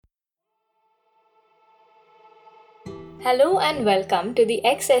Hello and welcome to the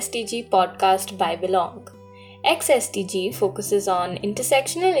xSDG podcast by Belong. xSDG focuses on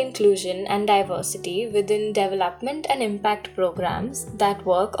intersectional inclusion and diversity within development and impact programs that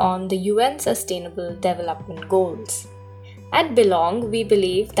work on the UN Sustainable Development Goals. At Belong, we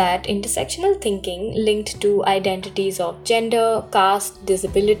believe that intersectional thinking linked to identities of gender, caste,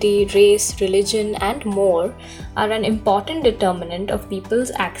 disability, race, religion, and more are an important determinant of people's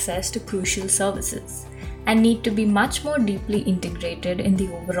access to crucial services and need to be much more deeply integrated in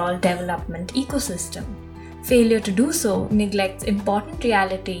the overall development ecosystem. Failure to do so neglects important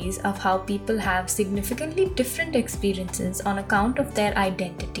realities of how people have significantly different experiences on account of their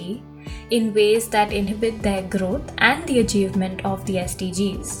identity in ways that inhibit their growth and the achievement of the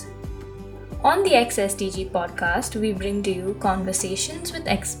SDGs. On the xSDG podcast, we bring to you conversations with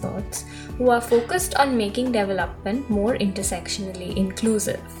experts who are focused on making development more intersectionally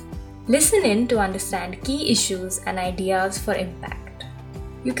inclusive. Listen in to understand key issues and ideas for impact.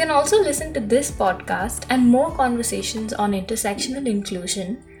 You can also listen to this podcast and more conversations on intersectional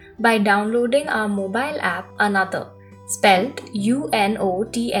inclusion by downloading our mobile app Another, spelled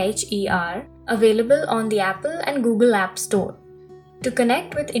UNOTHER, available on the Apple and Google App Store. To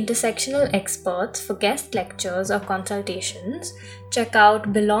connect with intersectional experts for guest lectures or consultations, check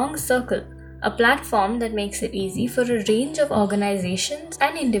out Belong Circle, a platform that makes it easy for a range of organizations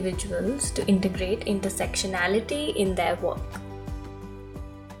and individuals to integrate intersectionality in their work.